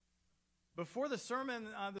Before the sermon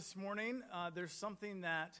this morning, there's something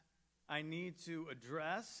that I need to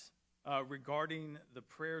address regarding the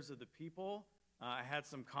prayers of the people. I had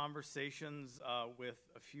some conversations with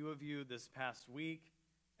a few of you this past week,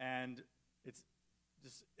 and it's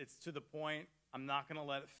to the point. I'm not going to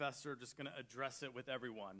let it fester, just going to address it with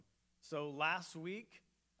everyone. So last week,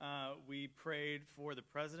 we prayed for the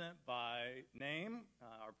president by name.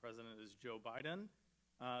 Our president is Joe Biden.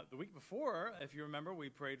 The week before, if you remember, we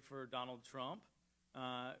prayed for Donald Trump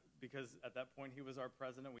because at that point he was our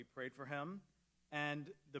president. We prayed for him.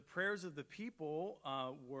 And the prayers of the people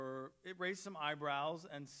it raised some eyebrows,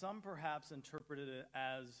 and some perhaps interpreted it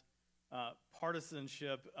as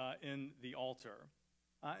partisanship in the altar.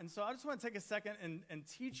 And so I just want to take a second and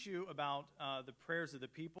teach you about the prayers of the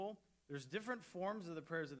people. There's different forms of the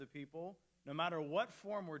prayers of the people. No matter what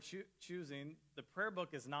form we're choosing, the prayer book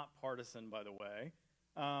is not partisan, by the way.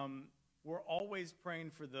 We're always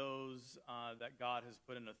praying for those that God has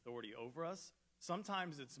put in authority over us.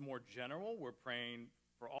 Sometimes it's more general. We're praying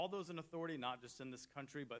for all those in authority, not just in this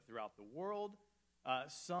country, but throughout the world.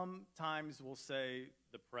 Sometimes we'll say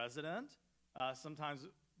the president. Sometimes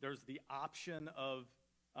there's the option of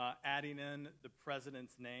adding in the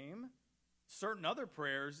president's name. Certain other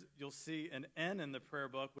prayers, you'll see an N in the prayer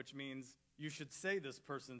book, which means you should say this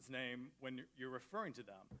person's name when you're referring to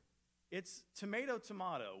them. It's tomato.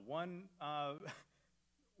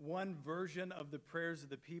 One version of the prayers of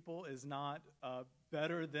the people is not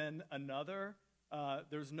better than another.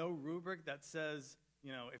 There's no rubric that says,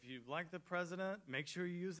 if you like the president, make sure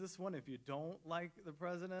you use this one. If you don't like the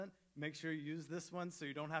president, make sure you use this one so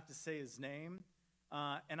you don't have to say his name.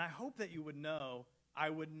 And I hope that you would know I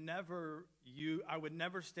would never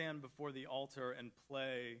stand before the altar and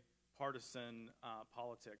play partisan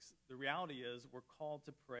politics. The reality is we're called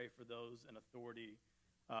to pray for those in authority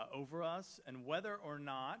over us. And whether or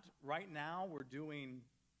not, right now we're doing,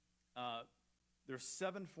 there's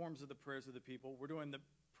 7 forms of the prayers of the people. We're doing the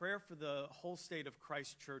prayer for the whole state of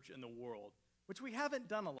Christ Church in the world, which we haven't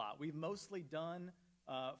done a lot. We've mostly done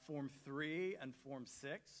Form 3 and Form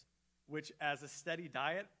 6, which as a steady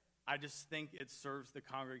diet, I just think it serves the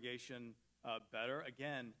congregation better.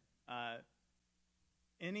 Again,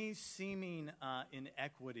 any seeming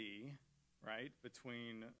inequity, right,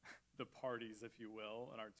 between the parties, if you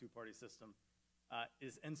will, in our two-party system,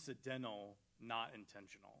 is incidental, not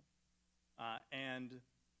intentional. And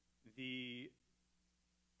the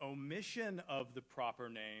omission of the proper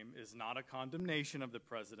name is not a condemnation of the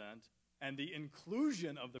president, and the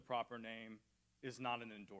inclusion of the proper name is not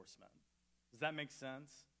an endorsement. Does that make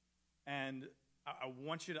sense? And I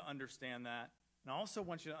want you to understand that. And I also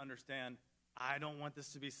want you to understand, I don't want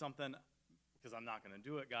this to be something, because I'm not going to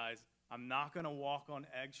do it, guys. I'm not going to walk on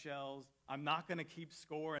eggshells. I'm not going to keep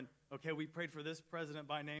score. And, okay, we prayed for this president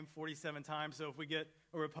by name 47 times, so if we get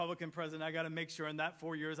a Republican president, I got to make sure in that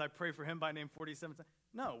 4 years I pray for him by name 47 times.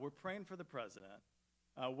 No, we're praying for the president.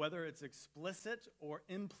 Whether it's explicit or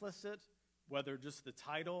implicit, whether just the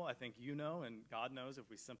title, I think you know, and God knows if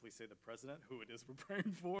we simply say the president, who it is we're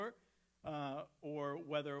praying for, or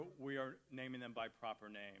whether we are naming them by proper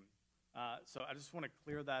name. So I just want to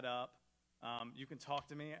clear that up. You can talk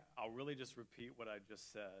to me. I'll really just repeat what I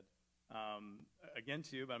just said again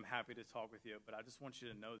to you, but I'm happy to talk with you. But I just want you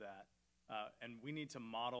to know that. And we need to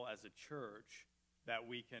model as a church that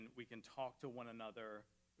we can talk to one another,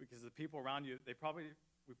 because the people around you,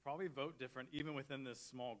 we probably vote different, even within this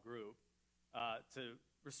small group, to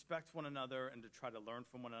respect one another and to try to learn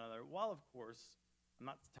from one another, while, of course, I'm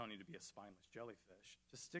not telling you to be a spineless jellyfish.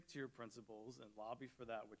 Just stick to your principles and lobby for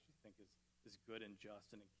that which you think is good and just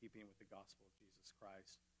and in keeping with the gospel of Jesus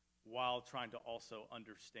Christ, while trying to also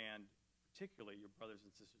understand particularly your brothers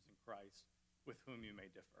and sisters in Christ with whom you may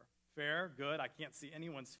differ. Fair? Good? I can't see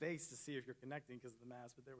anyone's face to see if you're connecting because of the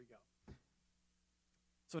mask, but there we go.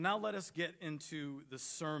 So now let us get into the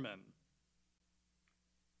sermon.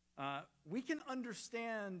 We can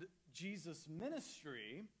understand Jesus'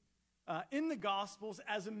 ministry in the Gospels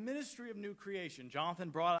as a ministry of new creation. Jonathan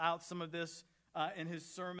brought out some of this in his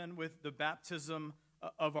sermon with the baptism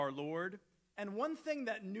of our Lord. And one thing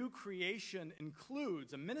that new creation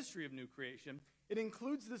includes, a ministry of new creation, it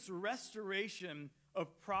includes this restoration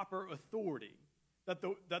of proper authority, that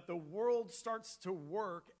the world starts to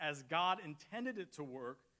work as God intended it to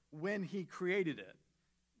work when he created it.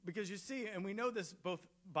 Because you see, and we know this both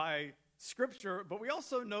by Scripture, but we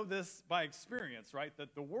also know this by experience, right?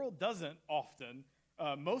 That the world doesn't often,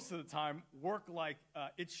 most of the time, work like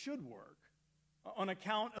it should work. On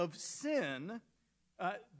account of sin,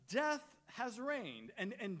 death has reigned,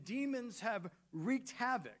 and demons have wreaked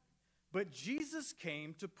havoc. But Jesus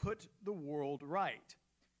came to put the world right.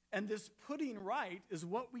 And this putting right is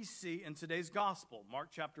what we see in today's gospel, Mark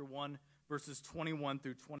chapter 1, verses 21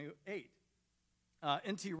 through 28.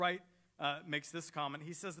 N.T. Wright makes this comment.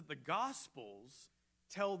 He says that the Gospels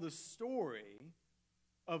tell the story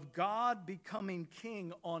of God becoming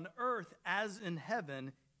king on earth as in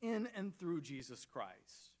heaven in and through Jesus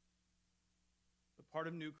Christ. The part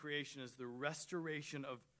of new creation is the restoration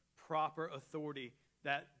of proper authority,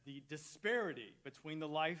 that the disparity between the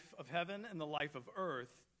life of heaven and the life of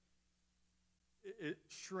earth, it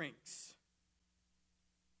shrinks,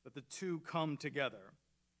 that the two come together.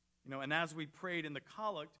 And as we prayed in the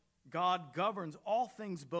collect, God governs all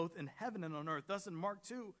things both in heaven and on earth. Thus in Mark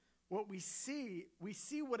 2, what we see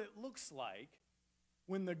what it looks like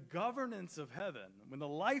when the governance of heaven, when the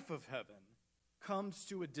life of heaven comes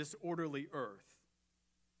to a disorderly earth.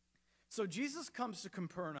 So Jesus comes to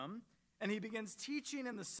Capernaum, and he begins teaching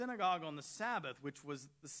in the synagogue on the Sabbath, which was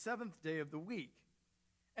the seventh day of the week.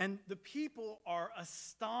 And the people are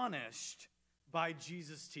astonished by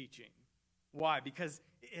Jesus' teaching. Why? Because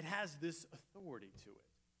it has this authority to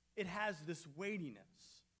it. It has this weightiness.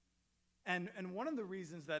 And one of the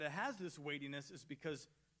reasons that it has this weightiness is because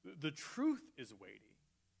the truth is weighty.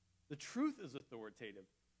 The truth is authoritative.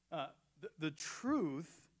 The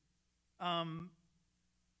truth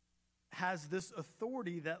has this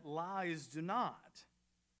authority that lies do not.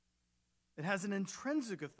 It has an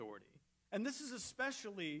intrinsic authority. And this is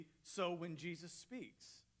especially so when Jesus speaks,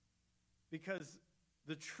 because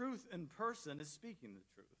the truth in person is speaking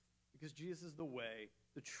the truth, because Jesus is the way,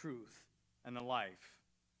 the truth, and the life.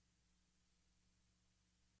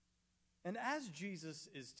 And as Jesus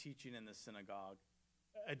is teaching in the synagogue,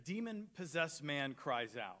 a demon-possessed man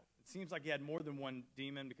cries out. It seems like he had more than one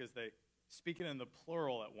demon because they speak it in the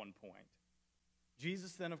plural at one point.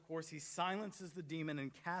 Jesus then, of course, he silences the demon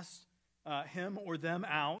and casts him or them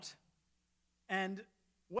out. And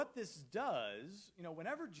what this does,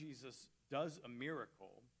 whenever Jesus does a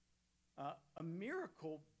miracle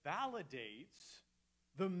validates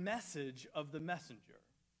the message of the messenger.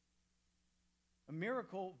 A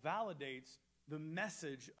miracle validates the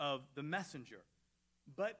message of the messenger.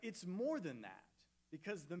 But it's more than that,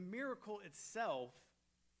 because the miracle itself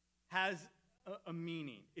has a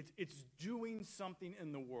meaning. It's doing something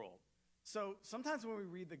in the world. So sometimes when we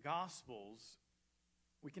read the Gospels,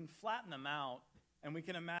 we can flatten them out, and we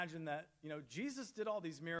can imagine that, Jesus did all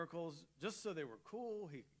these miracles just so they were cool,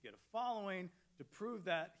 he could get a following, to prove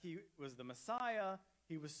that he was the Messiah.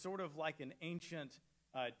 He was sort of like an ancient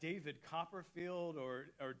David Copperfield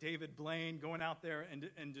or David Blaine going out there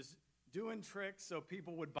and just doing tricks so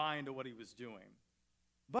people would buy into what he was doing.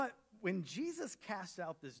 But when Jesus cast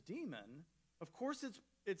out this demon, of course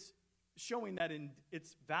it's showing that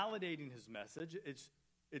it's validating his message.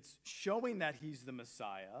 It's showing that he's the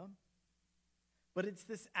Messiah. But it's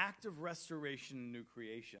this act of restoration and new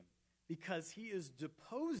creation, because he is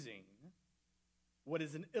deposing what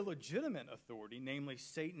is an illegitimate authority, namely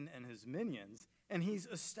Satan and his minions, and he's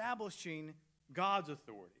establishing God's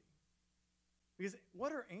authority. Because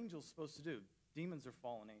what are angels supposed to do? Demons are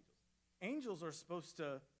fallen angels. Angels are supposed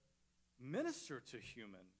to minister to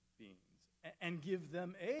human beings and give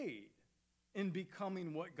them aid in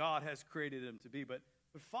becoming what God has created them to be. But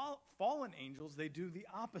fallen angels, they do the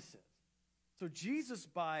opposite. So Jesus,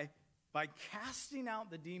 by casting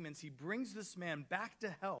out the demons, he brings this man back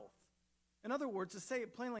to health. In other words, to say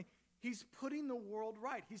it plainly, he's putting the world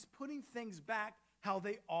right. He's putting things back how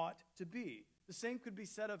they ought to be. The same could be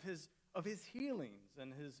said of his healings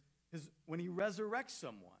and his when he resurrects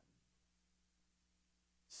someone.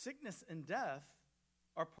 Sickness and death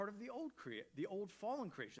are part of the old fallen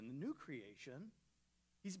creation. The new creation,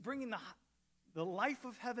 he's bringing the life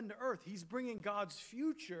of heaven to earth. He's bringing God's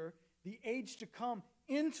future, the age to come,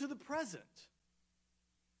 into the present.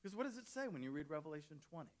 Because what does it say when you read Revelation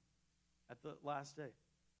 20? At the last day,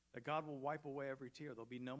 that God will wipe away every tear. There'll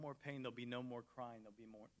be no more pain. There'll be no more crying. There'll be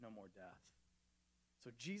no more death.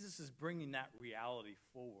 So Jesus is bringing that reality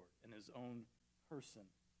forward in his own person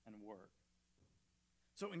and work.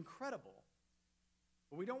 So incredible.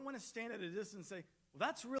 But we don't want to stand at a distance and say, well,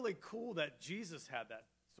 that's really cool that Jesus had that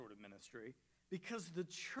sort of ministry, because the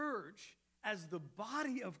church, as the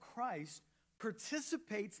body of Christ,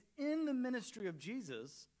 participates in the ministry of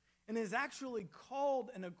Jesus and is actually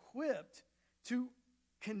called and equipped to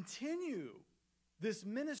continue this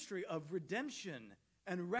ministry of redemption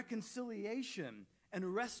and reconciliation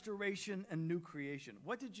and restoration and new creation.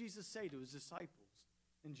 What did Jesus say to his disciples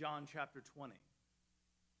in John chapter 20?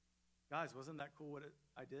 Guys, wasn't that cool what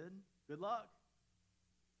I did? Good luck.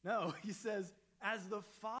 No, he says, as the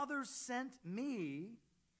Father sent me,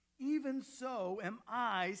 even so am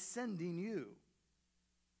I sending you.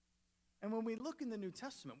 And when we look in the New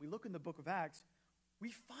Testament, we look in the book of Acts, we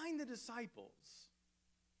find the disciples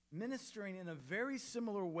ministering in a very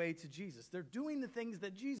similar way to Jesus. They're doing the things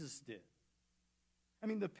that Jesus did. I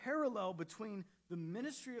mean, the parallel between the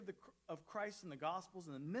ministry of Christ in the Gospels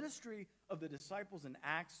and the ministry of the disciples in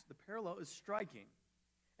Acts, the parallel is striking.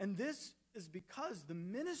 And this is because the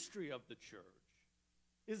ministry of the church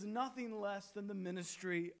is nothing less than the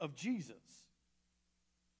ministry of Jesus.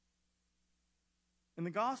 In the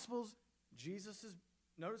Gospels,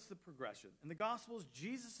 notice the progression. In the Gospels,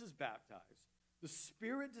 Jesus is baptized. The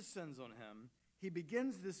Spirit descends on him. He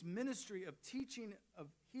begins this ministry of teaching, of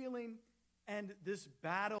healing, and this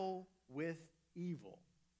battle with evil.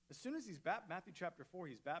 As soon as Matthew chapter 4,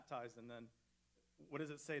 he's baptized, and then, what does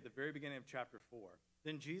it say at the very beginning of chapter 4?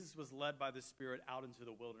 Then Jesus was led by the Spirit out into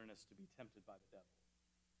the wilderness to be tempted by the devil.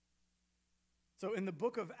 So in the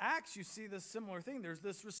book of Acts, you see this similar thing. There's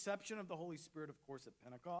this reception of the Holy Spirit, of course, at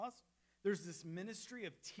Pentecost. There's this ministry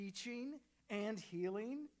of teaching and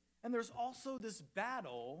healing. And there's also this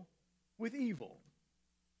battle with evil.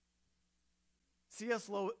 C.S.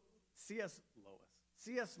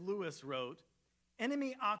 Lewis wrote,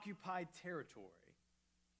 "Enemy-occupied territory.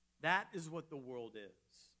 That is what the world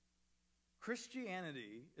is.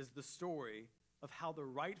 Christianity is the story of how the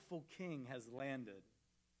rightful king has landed.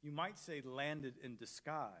 You might say landed in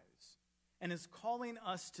disguise, and is calling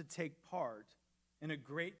us to take part in a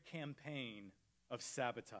great campaign of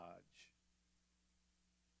sabotage."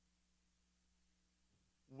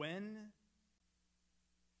 When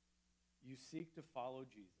you seek to follow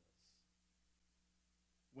Jesus,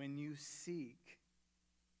 when you seek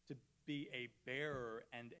to be a bearer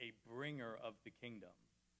and a bringer of the kingdom,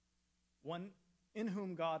 one in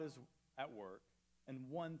whom God is at work and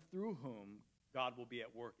one through whom God will be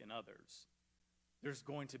at work in others, there's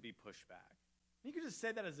going to be pushback. You could just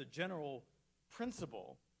say that as a general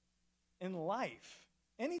principle in life.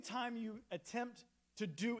 Anytime you attempt to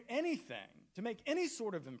do anything, to make any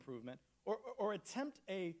sort of improvement, or attempt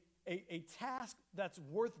a task that's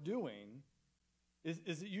worth doing,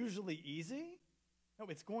 is it usually easy? No,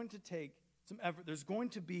 it's going to take some effort. There's going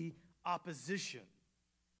to be opposition.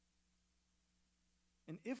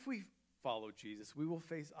 And if we follow Jesus, we will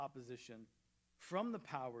face opposition from the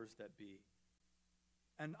powers that be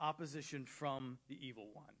and opposition from the evil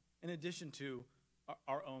one, in addition to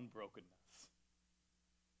our own brokenness.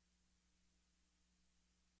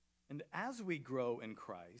 And as we grow in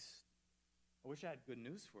Christ, I wish I had good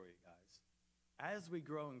news for you guys. As we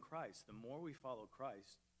grow in Christ, the more we follow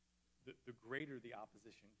Christ, the greater the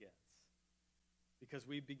opposition gets. Because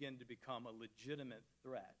we begin to become a legitimate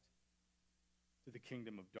threat to the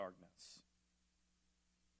kingdom of darkness.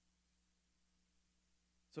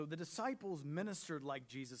 So the disciples ministered like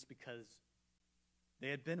Jesus because they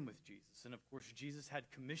had been with Jesus. And of course, Jesus had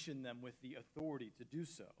commissioned them with the authority to do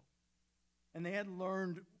so. And they had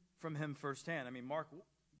learned from him firsthand. I mean,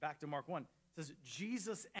 back to Mark 1, it says,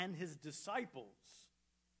 Jesus and his disciples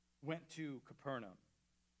went to Capernaum.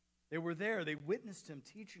 They were there. They witnessed him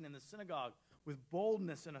teaching in the synagogue with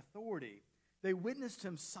boldness and authority. They witnessed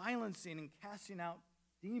him silencing and casting out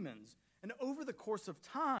demons. And over the course of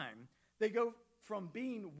time, they go from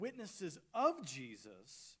being witnesses of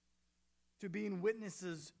Jesus to being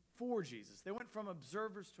witnesses for Jesus. They went from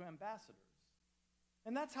observers to ambassadors.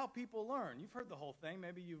 And that's how people learn. You've heard the whole thing.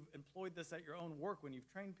 Maybe you've employed this at your own work when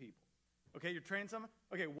you've trained people. Okay, you're training someone?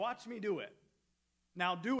 Okay, watch me do it.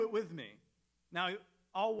 Now do it with me. Now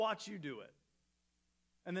I'll watch you do it.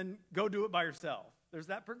 And then go do it by yourself. There's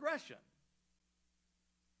that progression.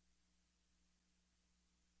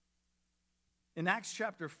 In Acts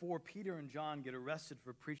chapter 4, Peter and John get arrested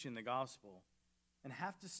for preaching the gospel and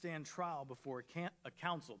have to stand trial before a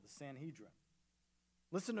council, the Sanhedrin.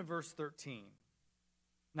 Listen to verse 13.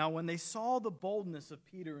 Now, when they saw the boldness of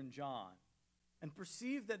Peter and John and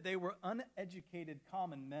perceived that they were uneducated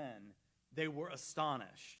common men, they were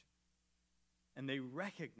astonished, and they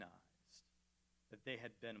recognized that they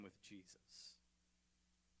had been with Jesus.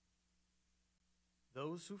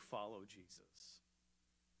 Those who follow Jesus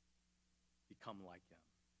become like him.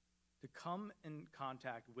 To come in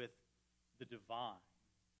contact with the divine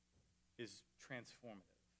is transformative.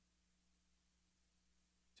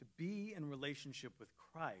 To be in relationship with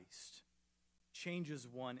Christ changes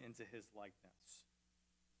one into his likeness.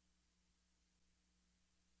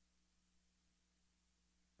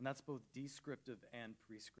 And that's both descriptive and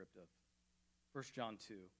prescriptive. 1 John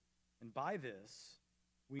 2. And by this,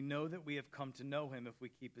 we know that we have come to know him if we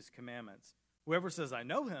keep his commandments. Whoever says, I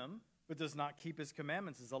know him, but does not keep his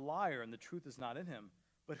commandments is a liar, and the truth is not in him.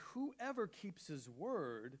 But whoever keeps his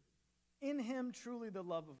word, in him truly the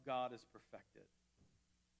love of God is perfected.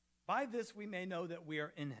 By this we may know that we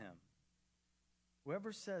are in him.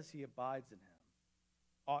 Whoever says he abides in him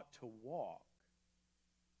ought to walk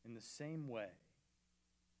in the same way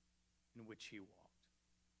in which he walked.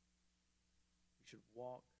 We should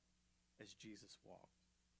walk as Jesus walked.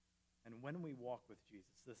 And when we walk with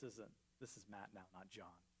Jesus, this is Matt now, not John.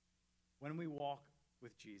 When we walk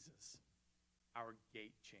with Jesus, our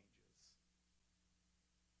gait changes.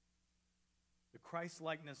 The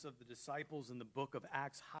Christ-likeness of the disciples in the book of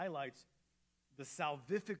Acts highlights the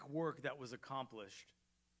salvific work that was accomplished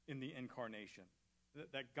in the incarnation.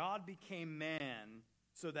 That God became man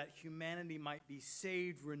so that humanity might be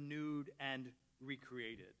saved, renewed, and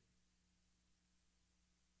recreated.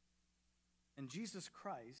 And Jesus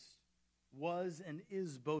Christ was and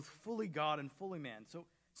is both fully God and fully man.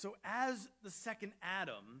 So as the second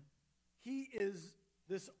Adam, he is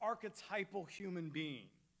this archetypal human being.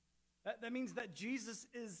 That means that Jesus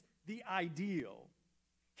is the ideal.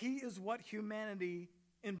 He is what humanity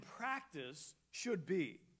in practice should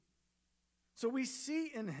be. So we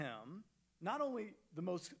see in him not only the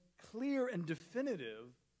most clear and definitive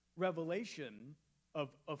revelation of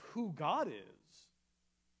who God is.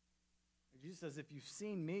 Jesus says, if you've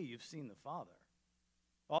seen me, you've seen the Father.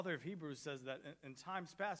 The author of Hebrews says that in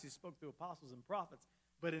times past he spoke through apostles and prophets,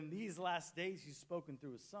 but in these last days he's spoken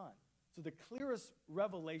through his Son. So the clearest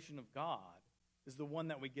revelation of God is the one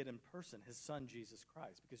that we get in person, his Son, Jesus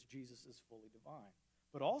Christ, because Jesus is fully divine.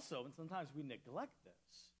 But also, and sometimes we neglect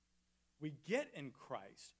this, we get in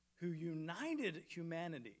Christ, who united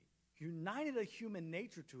humanity, united a human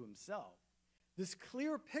nature to himself, this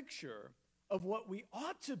clear picture of what we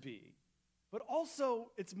ought to be. But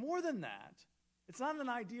also, it's more than that. It's not an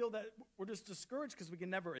ideal that we're just discouraged because we can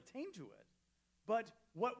never attain to it. But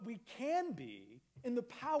what we can be in the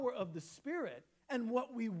power of the Spirit and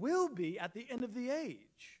what we will be at the end of the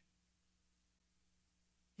age.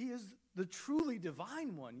 He is the truly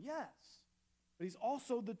divine one, yes. But he's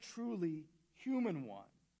also the truly human one.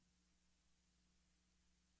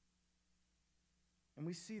 And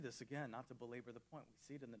we see this again, not to belabor the point. We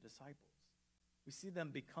see it in the disciples. We see them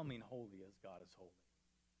becoming holy as God is holy.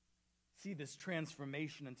 See this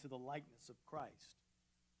transformation into the likeness of Christ.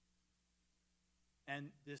 And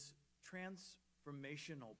this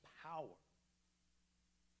transformational power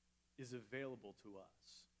is available to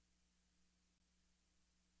us.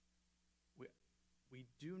 We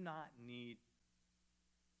do not need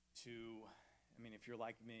to, if you're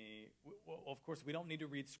like me, well, of course, we don't need to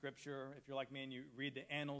read Scripture. If you're like me and you read the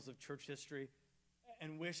annals of church history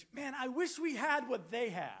and I wish we had what they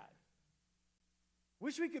had.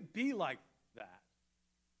 Wish we could be like that.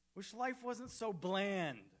 Wish life wasn't so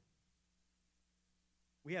bland.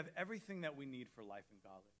 We have everything that we need for life and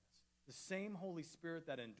godliness. The same Holy Spirit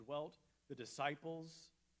that indwelt the disciples,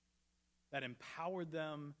 that empowered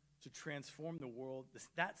them to transform the world,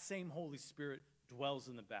 that same Holy Spirit dwells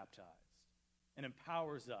in the baptized and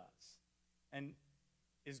empowers us and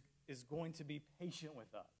is going to be patient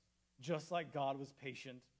with us, just like God was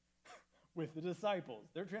patient with the disciples.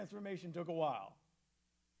 Their transformation took a while.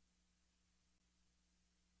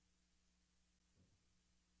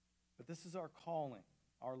 But this is our calling,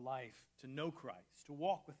 our life, to know Christ, to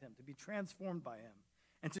walk with him, to be transformed by him,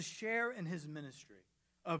 and to share in his ministry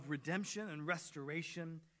of redemption and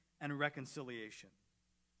restoration and reconciliation.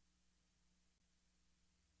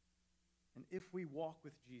 And if we walk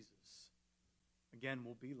with Jesus, again,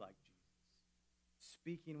 we'll be like Jesus,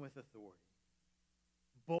 speaking with authority,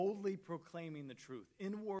 boldly proclaiming the truth,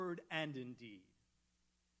 in word and in deed,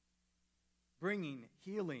 bringing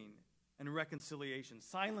healing and reconciliation,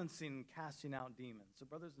 silencing and casting out demons. So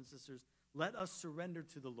brothers and sisters, let us surrender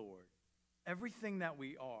to the Lord everything that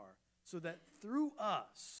we are, so that through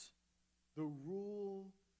us, the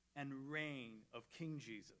rule and reign of King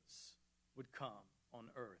Jesus would come on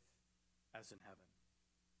earth as in heaven.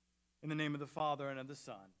 In the name of the Father, and of the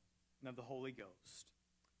Son, and of the Holy Ghost.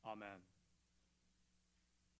 Amen.